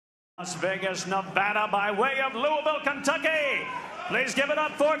Las Vegas, Nevada, by way of Louisville, Kentucky. Please give it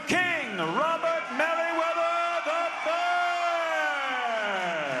up for King Robert Meriwether III.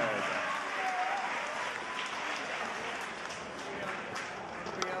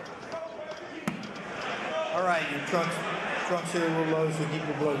 All right, your trunks here a little low, so keep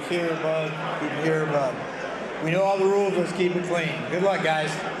your gloves here, bud. Keep it here, bud. We know all the rules, let's keep it clean. Good luck,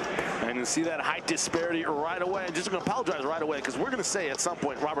 guys. And to see that height disparity right away, I'm just going to apologize right away because we're going to say at some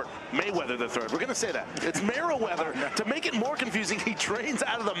point Robert Mayweather III. We're going to say that. It's Meriwether. To make it more confusing, he trains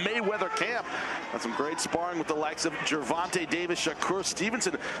out of the Mayweather camp. That's some great sparring with the likes of Gervonta Davis, Shakur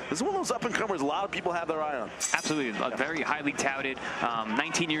Stevenson. This is one of those up-and-comers a lot of people have their eye on. Absolutely. Very highly touted.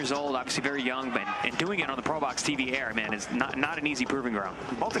 19 years old, obviously very young, but and doing it on the Pro Box TV air, man, is not an easy proving ground.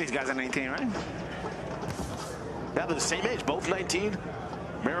 Both of these guys are 19, right? Yeah, they're the same age, both 19.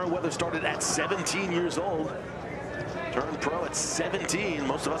 Meriwether started at 17 years old, turned pro at 17.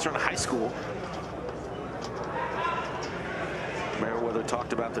 Most of us are in high school. Meriwether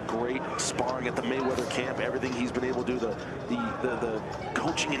talked about the great sparring at the Mayweather camp, everything he's been able to do, the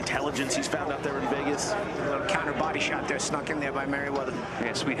coaching intelligence he's found out there in Vegas. A little counter body shot there snuck in there by Meriwether.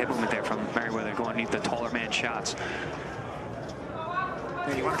 Yeah, sweet head movement there from Meriwether going underneath the taller man shots.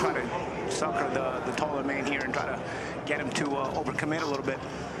 Yeah, you want to try to sucker the taller man here and try to get him to overcommit a little bit.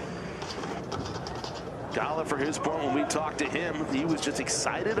 Gala, for his part, when we talked to him, he was just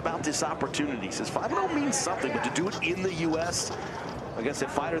excited about this opportunity. He says 5-0 means something, but to do it in the U.S. against a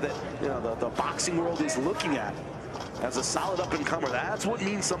fighter that the boxing world is looking at as a solid up-and-comer, that's what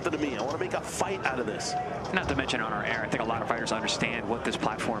means something to me. I want to make a fight out of this. Not to mention on our air, I think a lot of fighters understand what this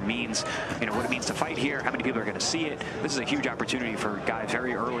platform means, what it means to fight here, how many people are going to see it. This is a huge opportunity for guys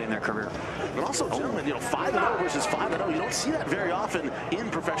very early in their career. And also, gentlemen, 5-0 versus 5-0, you don't see that very often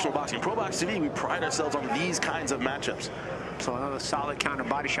in professional boxing. Pro Box TV, we pride ourselves on these kinds of matchups. So another solid counter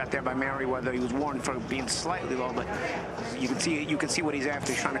body shot there by Meriwether. He was warned for being slightly low, but you can see what he's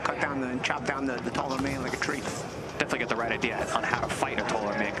after. He's trying to cut down and chop down the taller man like a tree. Definitely get the right idea on how to fight a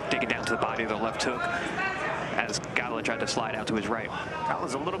taller man. Dig it down to the body of the left hook as Gala tried to slide out to his right.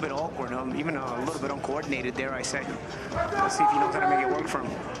 Gala's a little bit awkward, even a little bit uncoordinated, dare I say. Let's see if he knows how to make it work for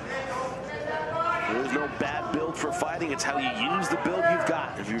him. There's no bad build for fighting. It's how you use the build you've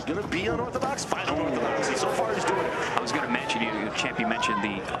got. If you're going to be unorthodox, fight unorthodox. And so far, he's doing it. I was going to mention, Champ, you mentioned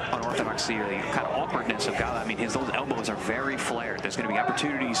the unorthodoxy or the kind of awkwardness of Gala. I mean, those elbows are very flared. There's going to be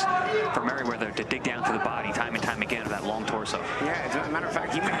opportunities for Meriwether to dig down to the body time and time again with that long torso. Yeah, as a matter of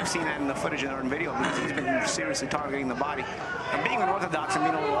fact, you may have seen that in the footage in our video because he's been seriously targeting the body. And being unorthodox and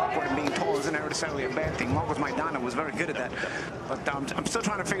being a little awkward and being tall isn't necessarily a bad thing. Marcos Maidana was very good at that. But I'm still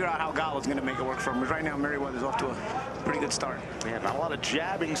trying to figure out how Gala's going to make it work for him. Right now, Meriwether's off to a pretty good start. Man, not a lot of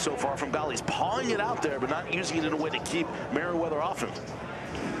jabbing so far from Gala. He's pawing it out there, but not using it in a way to keep Meriwether off him.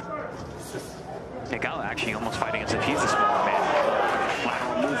 Yeah, Gala actually almost fighting as if he's the smaller man.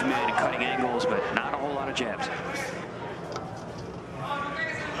 Lateral movement and cutting angles, but not a whole lot of jabs.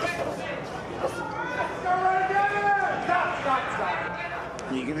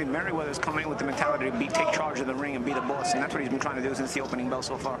 You can see Meriwether's coming in with the mentality to take charge of the ring and be the boss, and that's what he's been trying to do since the opening bell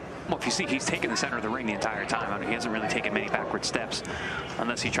so far. Well, if you see, he's taken the center of the ring the entire time. I mean, he hasn't really taken many backward steps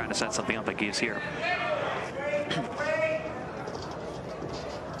unless he's trying to set something up like he is here.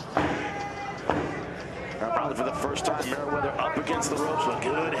 Probably for the first time, Meriwether up against the ropes with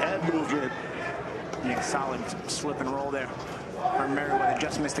good head movement. Yeah, solid slip and roll there. Or Meriwether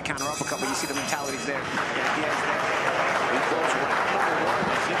just missed the counter uppercut, but you see the mentality's there. The idea's there. He goes round number one.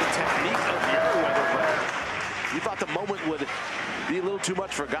 You see the technique of Meriwether, but you thought the moment would be a little too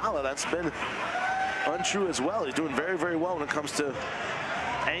much for Gala. That's been untrue as well. He's doing very, very well when it comes to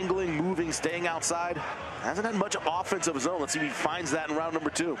angling, moving, staying outside. Hasn't had much offense of his own. Let's see if he finds that in round number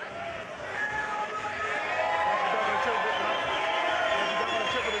 2.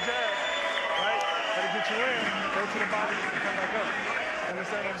 Get you in, go to the body, and come back up.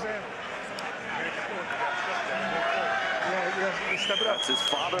 Understand what I'm saying? Yeah, step it up. That's his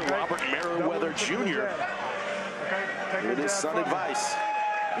father, Robert Meriwether Jr. With his son advice.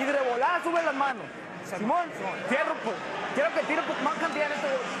 Y de volada sube las manos. Simón, fierro, pues. Quiero que tire más cantidad en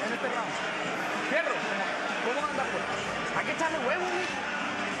este round. Fierro, ¿cómo anda, pues? Hay que echarle huevo, güey.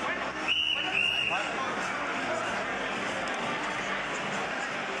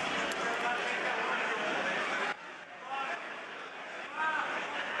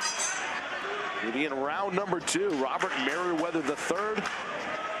 We'll be in round number 2. Robert Meriwether III.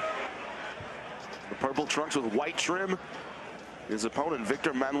 The purple trunks with white trim. His opponent,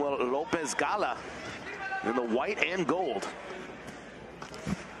 Victor Manuel Lopez Gala, in the white and gold.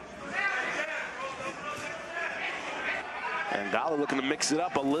 And Gala looking to mix it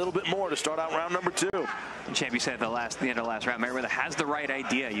up a little bit more to start out round number 2. And Champ, you said at the end of the last round, Meriwether has the right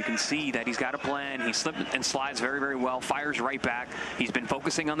idea. You can see that he's got a plan. He slips and slides very, very well, fires right back. He's been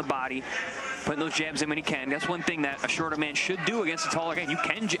focusing on the body, putting those jabs in when he can. That's one thing that a shorter man should do against a taller guy. You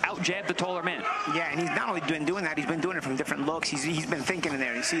can out-jab the taller man. Yeah, and he's not only been doing that, he's been doing it from different looks. He's been thinking in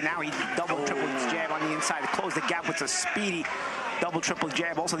there. You see now he double, triple his jab on the inside to close the gap with a speedy double, triple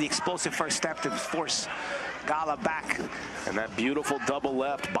jab. Also the explosive first step to force Gala back. And that beautiful double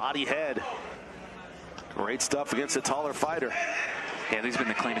left, body head. Great stuff against a taller fighter. Yeah, these have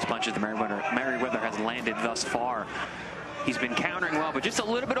been the cleanest punches that Meriwether has landed thus far. He's been countering well, but just a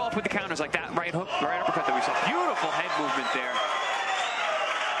little bit off with the counters, like that right hook, right uppercut that we saw. Beautiful head movement there.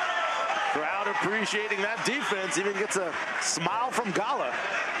 Crowd appreciating that defense. Even gets a smile from Gala.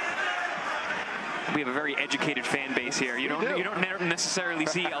 We have a very educated fan base here. You don't necessarily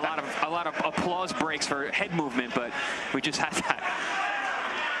see a lot of applause breaks for head movement, but we just had that.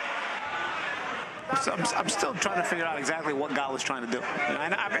 So I'm still trying to figure out exactly what Gala's trying to do.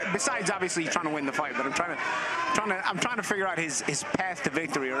 And besides, obviously, he's trying to win the fight, but I'm trying to figure out his path to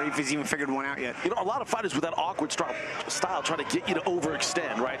victory, or if he's even figured one out yet. You know, a lot of fighters with that awkward style try to get you to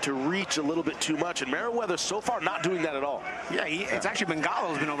overextend, right? To reach a little bit too much. And Meriwether so far not doing that at all. Yeah, it's actually been Gala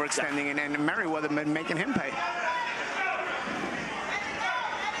who's been overextending, and Meriwether been making him pay.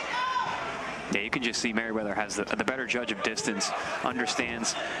 Yeah, you can just see Meriwether has the better judge of distance,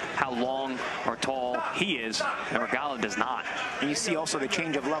 understands how long or tall he is, and Gala does not. And you see also the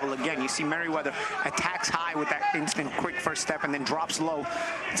change of level again. You see Meriwether attacks high with that instant quick first step and then drops low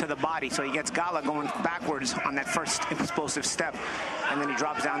to the body. So he gets Gala going backwards on that first explosive step, and then he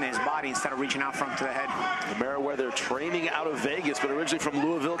drops down to his body instead of reaching out front to the head. Meriwether training out of Vegas, but originally from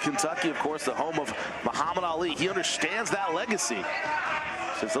Louisville, Kentucky, of course, the home of Muhammad Ali. He understands that legacy.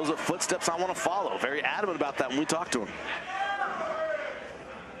 Since those are footsteps I want to follow. Very adamant about that when we talked to him.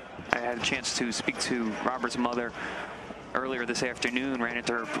 I had a chance to speak to Robert's mother earlier this afternoon. Ran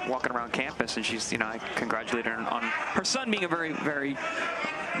into her walking around campus, and she's, I congratulated her on her son being a very, very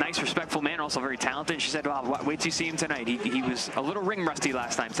nice, respectful man, also very talented. She said, "Wow, wait till you see him tonight. He was a little ring rusty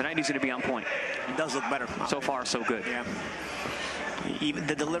last time. Tonight he's going to be on point." He does look better. So far, so good. Yeah. Even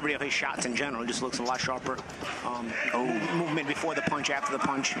the delivery of his shots in general just looks a lot sharper. Movement before the punch, after the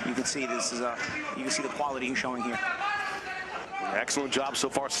punch. You can see this is you can see the quality he's showing here. Excellent job so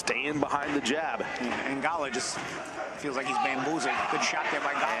far, staying behind the jab. And Gala just feels like he's bamboozled. Good shot there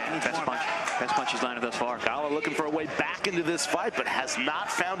by Gala. Best punch he's landed thus far. Gala looking for a way back into this fight, but has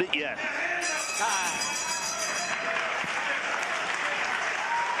not found it yet.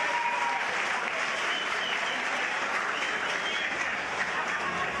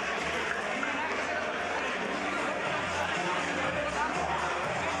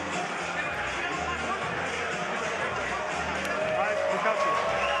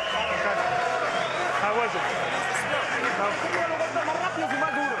 How was it?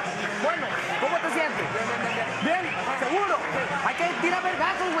 Bueno, ¿cómo te sientes? Bien, seguro. Hay que tirar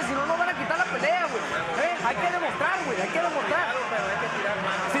vergazos, güey, si no, no van a quitar la pelea, güey. Hay que demostrar, güey, hay que demostrar. Pero hay que tirar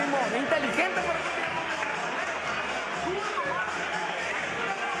más. Simón, inteligente, pero...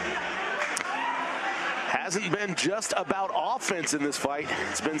 Hasn't been just about offense in this fight.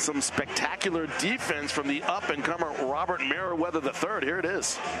 It's been some spectacular defense from the up-and-comer Robert Meriwether III. Here it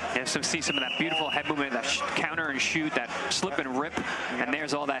is. Yeah, so see some of that beautiful head movement, that counter and shoot, that slip and rip. And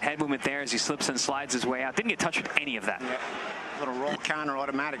there's all that head movement there as he slips and slides his way out. Didn't get touched with any of that. Yeah. Little roll counter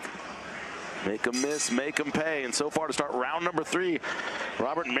automatic. Make them miss, make them pay. And so far to start round number 3,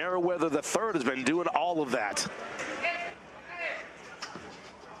 Robert Meriwether III has been doing all of that.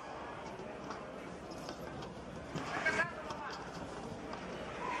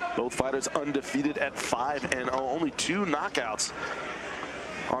 Both fighters undefeated at 5-0. Only 2 knockouts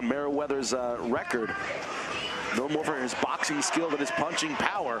on Meriwether's record. No more for his boxing skill than his punching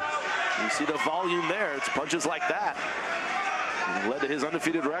power. You see the volume there. It's punches like that led to his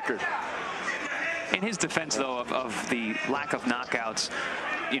undefeated record. In his defense, though, of the lack of knockouts,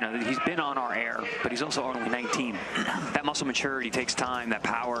 he's been on our air, but he's also only 19. That muscle maturity takes time, that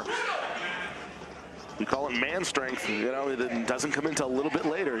power. We call it man strength. It doesn't come into a little bit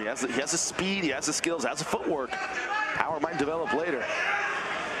later. He has the speed, he has the skills, has the footwork. Power might develop later.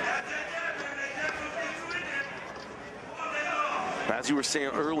 as you were saying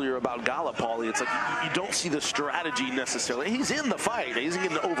earlier about Gala, Paulie, it's like you don't see the strategy necessarily. He's in the fight. He isn't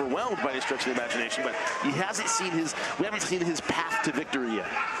getting overwhelmed by any stretch of the imagination, but we haven't seen his path to victory yet.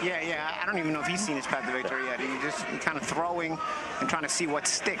 Yeah. I don't even know if he's seen his path to victory yet. He's just kind of throwing and trying to see what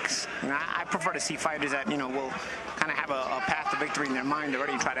sticks. And I prefer to see fighters that, will kind of have a path to victory in their mind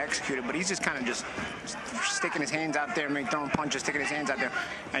already and try to execute it. But he's just kind of just sticking his hands out there, throwing punches, sticking his hands out there,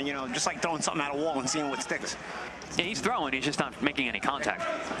 and, just like throwing something at a wall and seeing what sticks. Yeah, he's throwing. He's just not making any contact.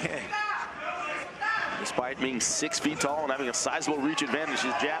 Yeah. Despite being 6 feet tall and having a sizable reach advantage,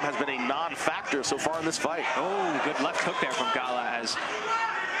 his jab has been a non-factor so far in this fight. Oh, good left hook there from Gala as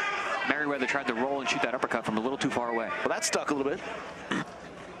Meriwether tried to roll and shoot that uppercut from a little too far away. Well, that stuck a little bit.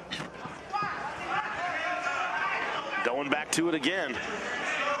 Going back to it again.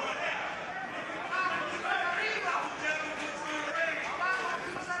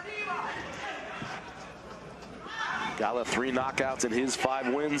 Gala 3 knockouts in his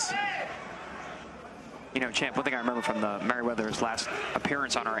 5 wins. Champ, one thing I remember from the Meriwether's last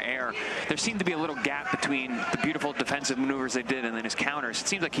appearance on our air, there seemed to be a little gap between the beautiful defensive maneuvers they did and then his counters. It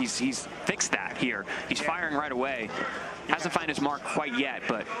seems like he's fixed that here. He's firing right away. Hasn't found his mark quite yet,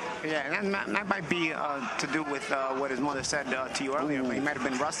 but... Yeah, and that might be to do with what his mother said to you earlier. He might have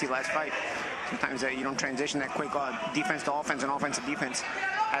been rusty last fight. Sometimes you don't transition that quick defense to offense and offense to defense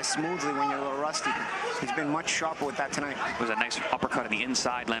as smoothly when you're a little rusty. He's been much sharper with that tonight. It was a nice uppercut on the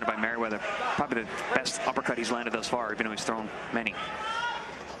inside landed by Meriwether. Probably the best uppercut he's landed thus far, even though he's thrown many.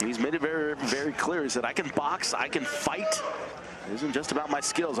 He's made it very, very clear. He said, I can box, I can fight. It isn't just about my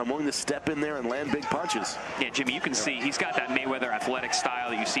skills. I'm willing to step in there and land big punches. Yeah, Jimmy, you can see he's got that Mayweather athletic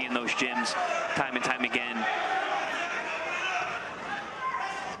style that you see in those gyms time and time again.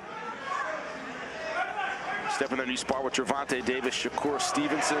 Stepping in, you spar with Gervonta Davis, Shakur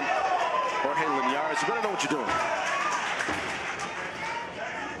Stevenson, Jorge Linares. You better know what you're doing.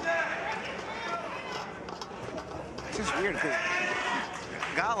 It's just weird because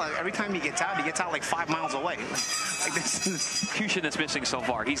Gala, every time he gets out like 5 miles away. Like this is execution that's missing so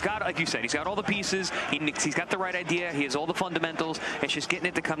far. He's got, like you said, he's got all the pieces. He's got the right idea. He has all the fundamentals. It's just getting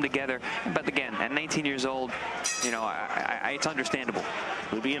it to come together. But again, at 19 years old, it's understandable.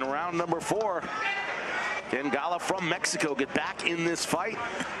 We'll be in round number 4. Can Gala from Mexico get back in this fight?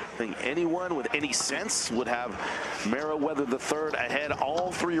 I think anyone with any sense would have Meriwether III ahead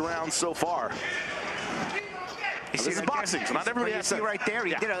all 3 rounds so far. This is boxing, so not everybody has to. See right there,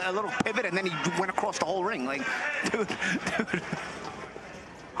 he did a little pivot and then he went across the whole ring. Like, dude.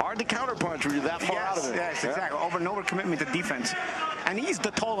 Hard to counterpunch when you're that far out of it. Yes, exactly. Over and over commitment to defense. And he's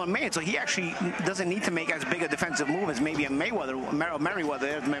the taller man, so he actually doesn't need to make as big a defensive move as maybe a Meriwether.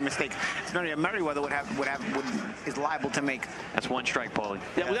 There's my mistake. It's not a Meriwether is liable to make. That's 1 strike, Paulie.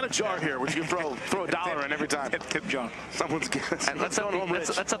 Yeah, we got a jar here, which you can throw a dollar in every time. Tip jar. Someone's getting. Let's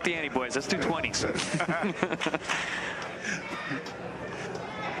up the ante, boys. Let's do 20s.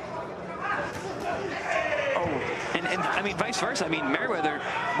 And I mean, vice versa. I mean, Meriwether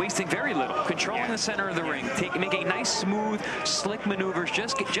wasting very little, controlling the center of the ring, making nice, smooth, slick maneuvers,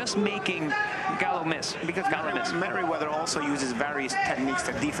 just making Gala miss. Because Meriwether also uses various techniques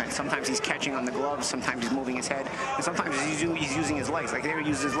to defense. Sometimes he's catching on the gloves, sometimes he's moving his head, and sometimes he's using his legs. Like there, he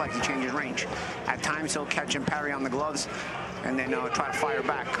uses his legs to change his range. At times, he'll catch and parry on the gloves, and then try to fire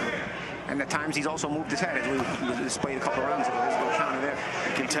back. And at times, he's also moved his head, as we displayed a couple of rounds ago. There's a little counter there.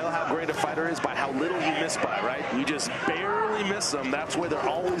 You can tell how great a fighter is by how little you miss by, right? You just barely miss them. That's where they're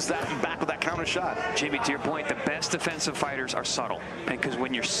always back with that counter shot. Jimmy, to your point, the best defensive fighters are subtle. Because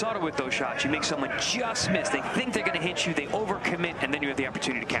when you're subtle with those shots, you make someone just miss. They think they're going to hit you, they overcommit, and then you have the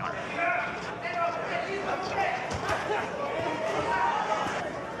opportunity to counter.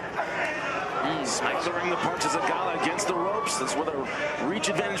 Smothering the punches of Gala against the ropes. That's where the reach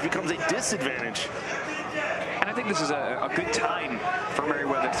advantage becomes a disadvantage. And I think this is a good time for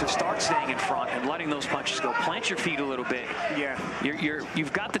Meriwether to start staying in front and letting those punches go. Plant your feet a little bit. Yeah.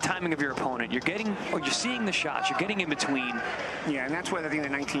 You've got the timing of your opponent. You're seeing the shots. You're getting in between. Yeah, and that's where I think the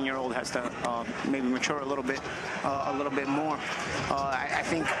 19-year-old has to maybe mature a little bit more. I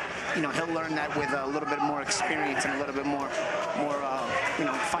think he'll learn that with a little bit more experience and a little bit more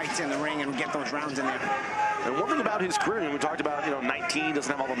fights in the ring and get those rounds in there. And one thing about his career, and we talked about, 19,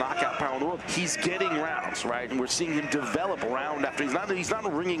 doesn't have all the knockout power in the world. He's getting rounds, right? And we're seeing him develop round after. He's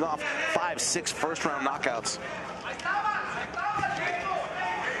not ringing off 5, 6 first-round knockouts.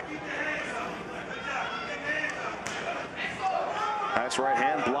 Nice right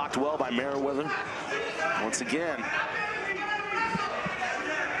hand, blocked well by Meriwether. Once again.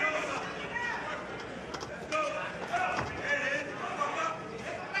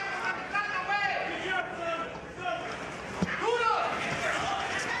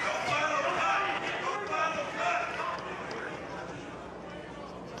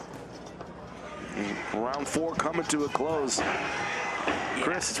 round 4 coming to a close.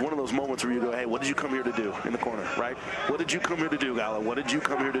 Chris, it's one of those moments where you go, hey, what did you come here to do in the corner, right? What did you come here to do, Gala? What did you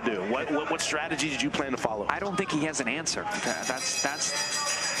come here to do? What strategy did you plan to follow? I don't think he has an answer.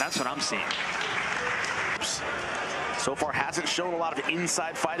 That's what I'm seeing. So far hasn't shown a lot of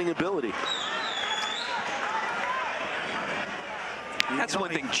inside fighting ability. That's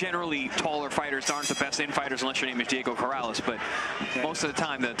one thing. Generally, taller fighters aren't the best in-fighters unless your name is Diego Corrales, but most of the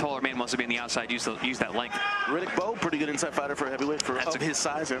time, the taller man wants to be on the outside, use that length. Riddick Bowe, pretty good inside fighter for a heavyweight of his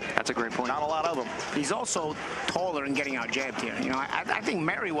size. That's a great point. Not a lot of them. He's also taller and getting out jabbed here. You know, I think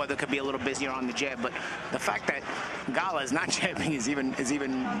Meriwether could be a little busier on the jab, but the fact that Gala is not jabbing is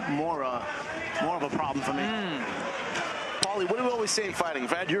even more of a problem for me. Paulie, what do we always say in fighting?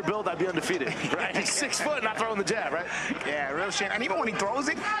 If I had your build, I'd be undefeated, right? He's 6 foot, not throwing the jab, right? Yeah, real shit. And even when he throws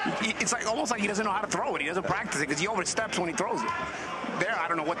it, it's like almost like he doesn't know how to throw it. He doesn't practice it because he oversteps when he throws it. There, I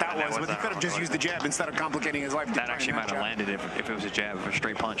don't know what that was, but he could have just used the jab instead of complicating his life. That actually might have landed if it was a jab, a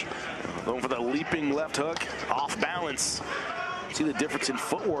straight punch. Going for the leaping left hook, off balance. See the difference in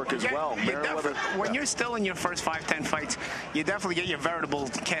footwork as well. When you're still in your first 5-10 fights, you definitely get your veritable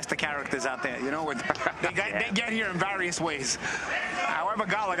cast of characters out there. You know, they get here in various ways. However,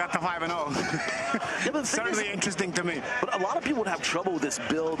 Gala got to 5-0. Certainly interesting to me. But a lot of people would have trouble with this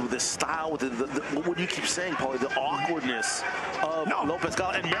build, with this style, with what do you keep saying, Paulie? The awkwardness of Lopez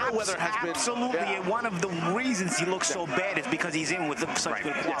Gala. And Meriwether has been absolutely. And one of the reasons he looks so bad is because he's in with such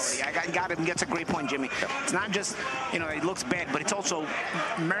good quality. Yes. I got him. Gets a great point, Jimmy. It's not just he looks bad, but it's also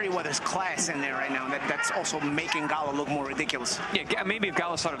Meriwether's class in there right now. That's also making Gala look more ridiculous. Yeah, maybe if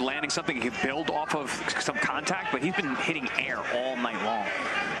Gala started landing something, he could build off of some contact, but he's been hitting air all night long.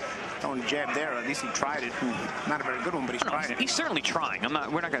 Throwing a jab there, at least he tried it. Not a very good one, but he's trying it. He's certainly trying. We're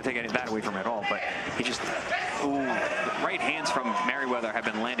not going to take any of that away from him at all, but he just, right hands from Meriwether have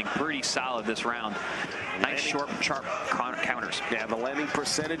been landing pretty solid this round. Nice, sharp counters. Yeah, the landing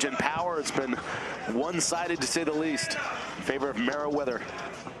percentage and power, it's been one-sided to say the least in favor of Meriwether.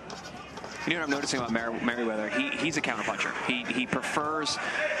 You know what I'm noticing about Meriwether? He's a counterpuncher. He prefers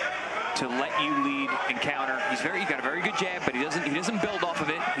to let you lead and counter. He's got a very good jab, but he doesn't build off of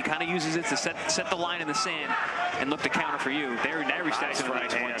it. He kind of uses it to set the line in the sand and look to counter for you. There he stacks in a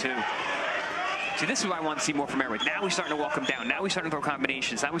nice one too. See, this is what I want to see more from Meriwether. Now he's starting to walk him down. Now he's starting to throw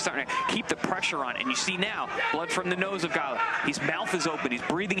combinations. Now he's starting to keep the pressure on. And you see now, blood from the nose of Gala. His mouth is open. He's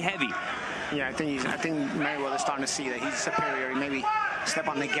breathing heavy. Yeah, I think Meriwether's starting to see that he's superior. He maybe step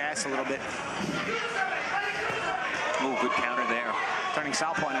on the gas a little bit. Oh, good counter there. Turning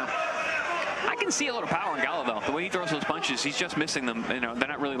southpaw now. I can see a little power in Gala, though. The way he throws those punches, he's just missing them. They're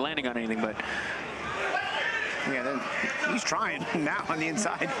not really landing on anything, but... Yeah, then he's trying now on the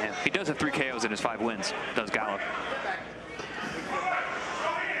inside. Yeah. He does have 3 KOs in his 5 wins, does Gala.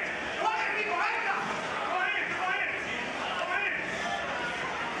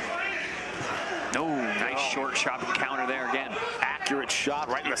 No, nice short shot counter there again. Accurate shot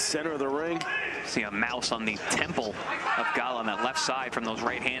right in the center of the ring. See a mouse on the temple of Gala on that left side from those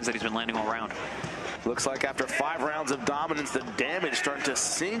right hands that he's been landing all around. Looks like after 5 rounds of dominance, the damage starting to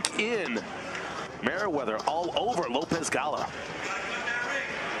sink in. Meriwether all over Lopez Gala.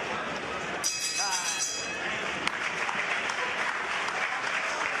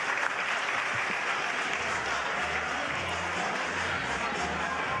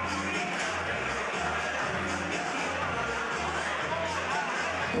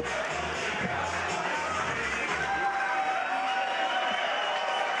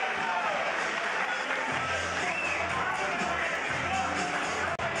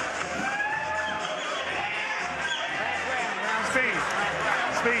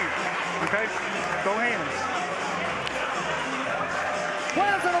 Speed, okay? Go hands.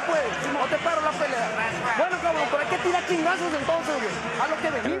 ¿Puedes o no puedes? O te paro la pelea. Bueno, cabrón, pero hay que tirar chingazos entonces, güey. A lo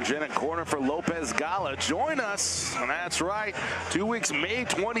que venimos. Energetic corner for Lopez Gala. Join us. And that's right. 2 weeks, May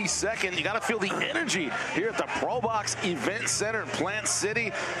 22nd. You got to feel the energy here at the Pro Box Event Center in Plant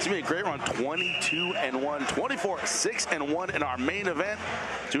City. It's going to be a great run. 22-1, 24-6-1 in our main event.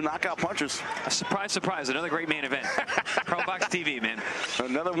 2 knockout punchers. A surprise, surprise. Another great main event. Pro Box TV, man.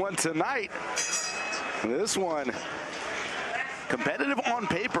 Another one tonight. This one competitive on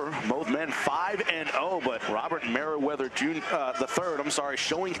paper, both men 5-0, but Robert Meriwether III,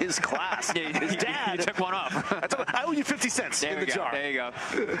 showing his class. Yeah, his dad. You took one off. I owe you 50 cents in the jar. There you go.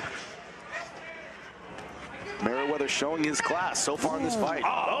 Meriwether showing his class so far in this fight.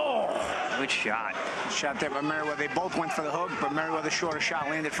 Oh, good shot. Shot there by Meriwether. They both went for the hook, but Meriwether's shorter shot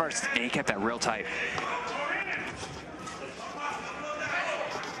landed first. And he kept that real tight.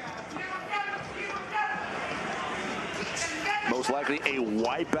 Most likely a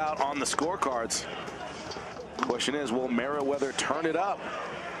wipeout on the scorecards. Question is, will Meriwether turn it up?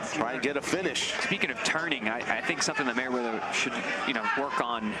 Try and get a finish. Speaking of turning, I think something that Meriwether should, work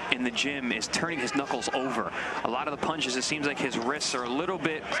on in the gym is turning his knuckles over. A lot of the punches, it seems like his wrists are a little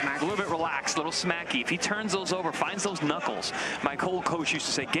bit relaxed, a little smacky. If he turns those over, finds those knuckles, my old coach used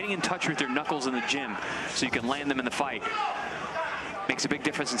to say, getting in touch with your knuckles in the gym so you can land them in the fight makes a big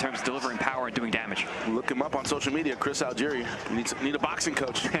difference in terms of delivering power and doing damage. Look him up on social media. Chris Algieri need a boxing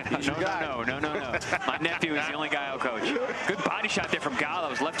coach. No. My nephew is the only guy I'll coach. Good body shot there from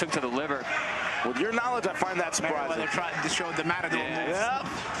Gallows. Left hook to the liver. With your knowledge, I find that surprising. Meriwether tried to show the Matador moves. Yep.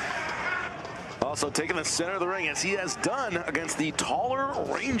 Also taking the center of the ring, as he has done against the taller,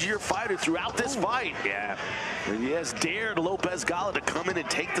 rangier fighter throughout this fight. Yeah. And he has dared Lopez Gala to come in and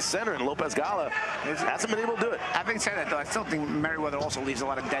take the center, and Lopez Gala hasn't been able to do it. Having said that, though, I still think Meriwether also leaves a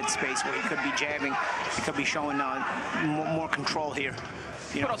lot of dead space where he could be jabbing. He could be showing more control here.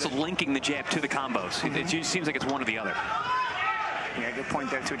 But also linking the jab to the combos. It just seems like it's one or the other. Yeah, good point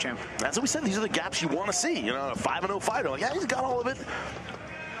there, too, champ. That's what we said. These are the gaps you want to see. A 5-0 fighter. Yeah, he's got all of it.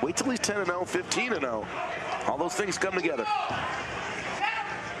 Wait till he's 10-0, 15-0. All those things come together.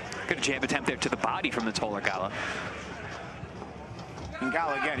 Good jab attempt there to the body from the taller Gala. And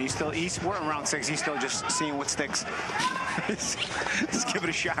Gala, again, we're in round 6. He's still just seeing what sticks. Just give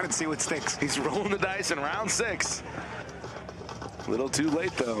it a shot and see what sticks. He's rolling the dice in round 6. A little too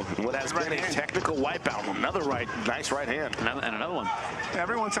late, though. What has been a technical wipeout. Another nice right hand. And another one.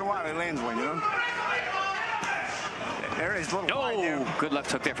 Every once in a while, he lands one, There is a little wide there. Good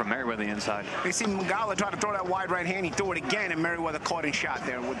left hook there from Meriwether inside. They see Mugala try to throw that wide right hand. He threw it again, and Meriwether caught and shot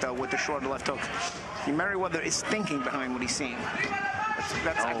there with the short left hook. Meriwether is thinking behind what he's seeing.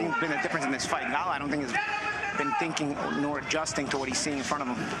 That's I think, been a difference in this fight. Gala, I don't think, has been thinking nor adjusting to what he's seeing in front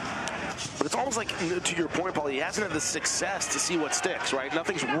of him. But it's almost like, to your point, Paul, he hasn't had the success to see what sticks, right?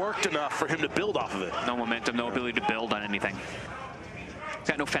 Nothing's worked enough for him to build off of it. No momentum, no ability to build on anything. He's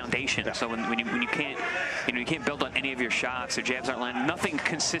got no foundation, so when you can't, you can't build on any of your shots. Your jabs aren't landing. Nothing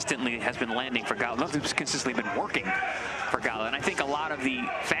consistently has been landing for Gala. Nothing's consistently been working for Gala. And I think a lot of the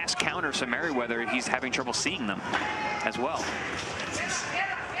fast counters from Meriwether, he's having trouble seeing them as well.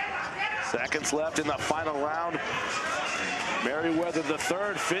 Seconds left in the final round. Meriwether the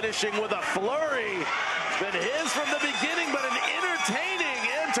third, finishing with a flurry. Been his from the beginning, but an entertaining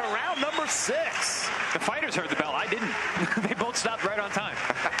end to round number 6. The fighters heard the bell. I didn't. They both stopped right on time.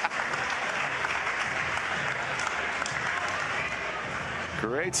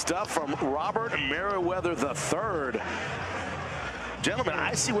 Great stuff from Robert Meriwether III. Gentlemen,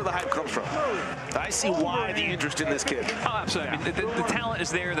 I see where the hype comes from. I see why the interest in this kid. Oh, absolutely. I mean, the talent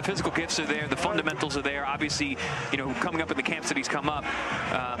is there. The physical gifts are there. The fundamentals are there. Obviously, coming up in the camps that he's come up,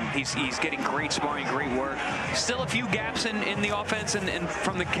 he's getting great sparring, great work. Still a few gaps in the offense and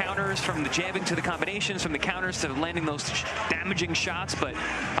from the counters, from the jabbing to the combinations, from the counters to landing those damaging shots, but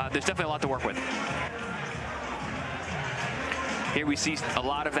there's definitely a lot to work with. Here we see a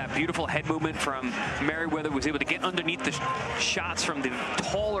lot of that beautiful head movement from Meriwether. Was able to get underneath the shots from the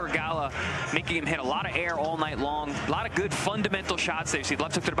taller Gala, making him hit a lot of air all night long. A lot of good fundamental shots there. You see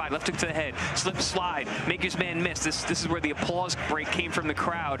left hook to the body, left hook to the head, slip slide, make his man miss. This is where the applause break came from the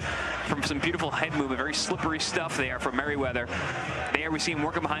crowd, from some beautiful head movement, very slippery stuff there from Meriwether. There we see him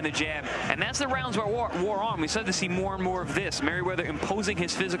working behind the jab, and that's the rounds where wore on. We started to see more and more of this. Meriwether imposing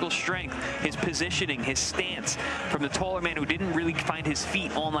his physical strength, his positioning, his stance from the taller man who didn't really find his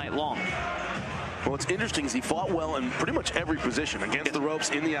feet all night long. Well, what's interesting is he fought well in pretty much every position. Against the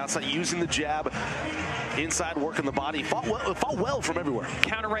ropes, in the outside, using the jab, inside working the body. Fought well from everywhere.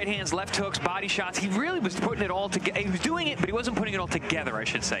 Counter right hands, left hooks, body shots. He really was putting it all together. He was doing it, but he wasn't putting it all together, I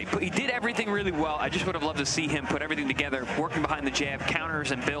should say. But he did everything really well. I just would have loved to see him put everything together, working behind the jab,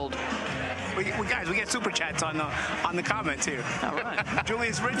 counters, and build. Guys, we get super chats on the comments here. All right.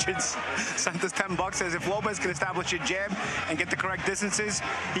 Julius Richards sent us $10. Says if Lopez can establish a jab and get the correct distances,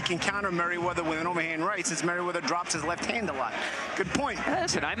 he can counter Meriwether with an overhand right, since Meriwether drops his left hand a lot. Good point.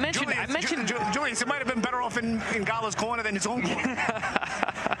 Listen, I mentioned Julius, it might have been better off in Gala's corner than his own corner.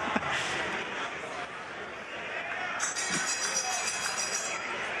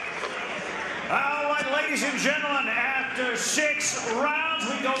 All right, ladies and gentlemen, after 6 rounds,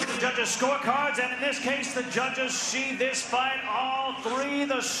 we go to the judges' scorecards, and in this case, the judges see this fight all 3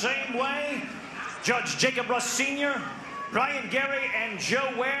 the same way. Judge Jacob Russ Sr., Brian Gary, and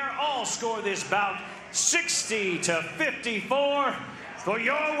Joe Ware all score this bout 60-54 for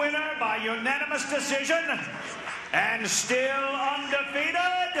your winner by unanimous decision, and still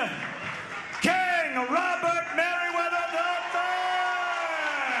undefeated, King Robert Meriwether III.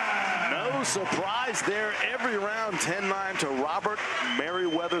 No surprise there every round. 10-9 to Robert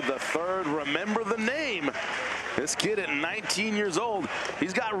Meriwether III. Remember the name. This kid at 19 years old,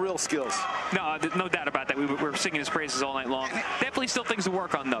 he's got real skills. No, no doubt about that. We were singing his praises all night long. Definitely still things to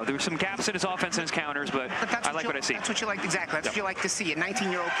work on, though. There were some gaps in his offense and his counters, but I like what I see. That's what you like, exactly. That's what you like to see. A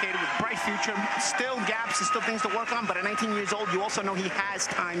 19-year-old kid with bright future, still gaps and still things to work on, but at 19 years old, you also know he has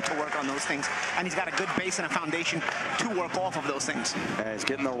time to work on those things, and he's got a good base and a foundation to work off of those things. And he's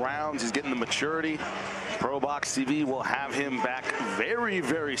getting the rounds, he's getting the maturity. Pro Box TV will have him back very,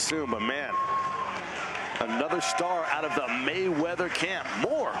 very soon, but man, another star out of the Mayweather camp.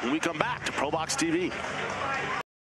 More when we come back to Pro Box TV.